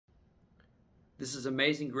This is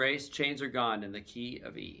Amazing Grace, Chains Are Gone, in the key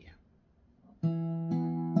of E.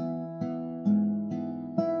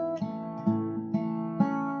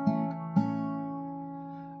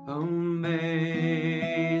 Amazing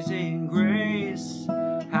grace,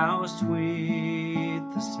 how sweet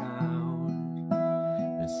the sound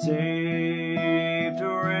that saved a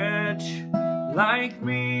wretch like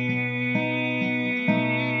me.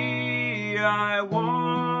 I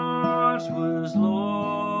once was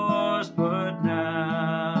lost, but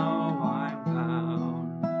now I'm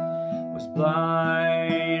found. Was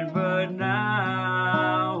blind, but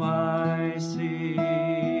now I see.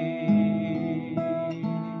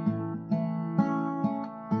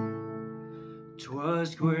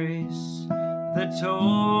 'Twas grace that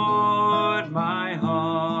taught my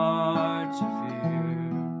heart to fear,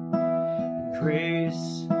 and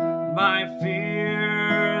grace my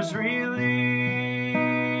fears relieved.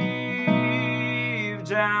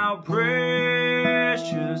 How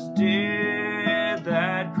precious did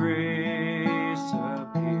that grace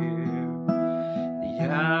appear the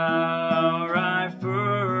hour I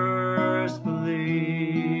first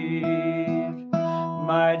believed.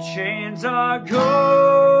 My chains are gone,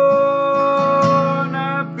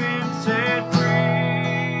 I've been set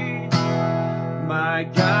free. My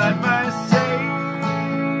God, my Savior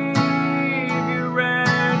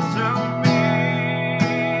ransomed me,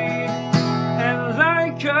 and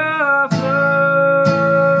like a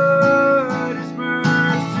flood His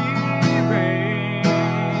mercy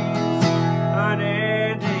reigns.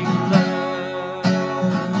 Unending love,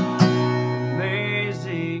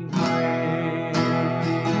 amazing grace.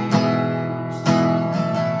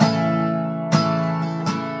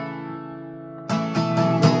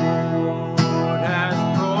 Lord has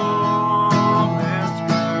promised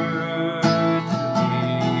good to me.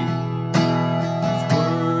 His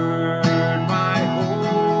word my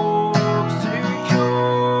hope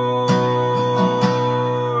secures.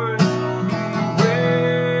 He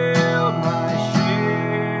will my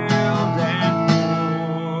shield and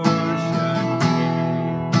portion be,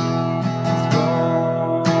 as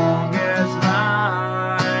long as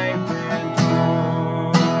life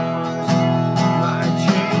endures. My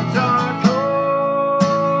chains are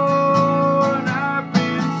gone, I've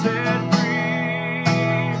been set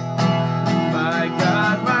free. My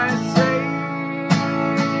God, my Savior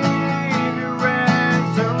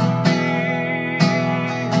ransomed me,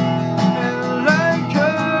 and like a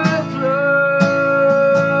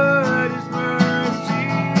flood His mercy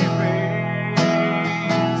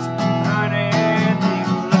reigns. Unending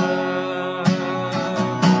love,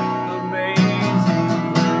 amazing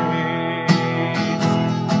grace.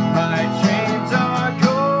 My chains are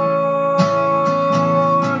gone,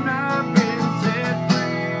 I've been set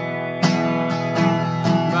free.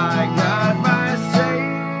 My God, my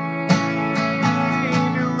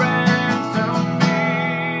Savior ransomed me,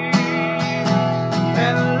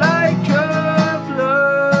 and like a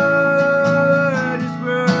flood His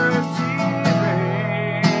mercy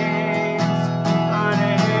reigns.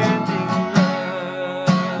 Unending love,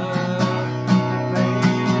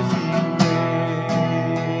 amazing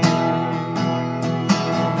grace.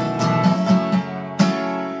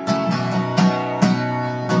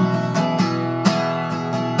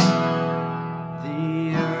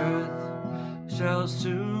 The earth shall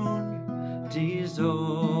soon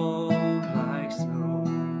dissolve like snow.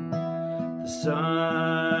 The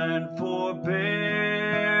sun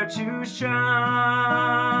forbear to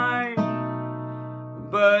shine,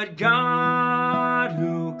 but God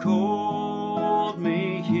who called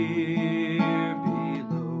me here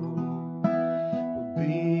below will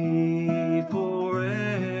be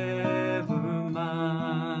forever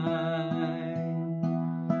mine.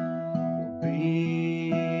 Will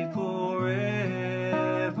be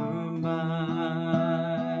forever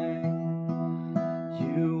mine.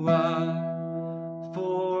 You are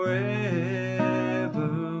forever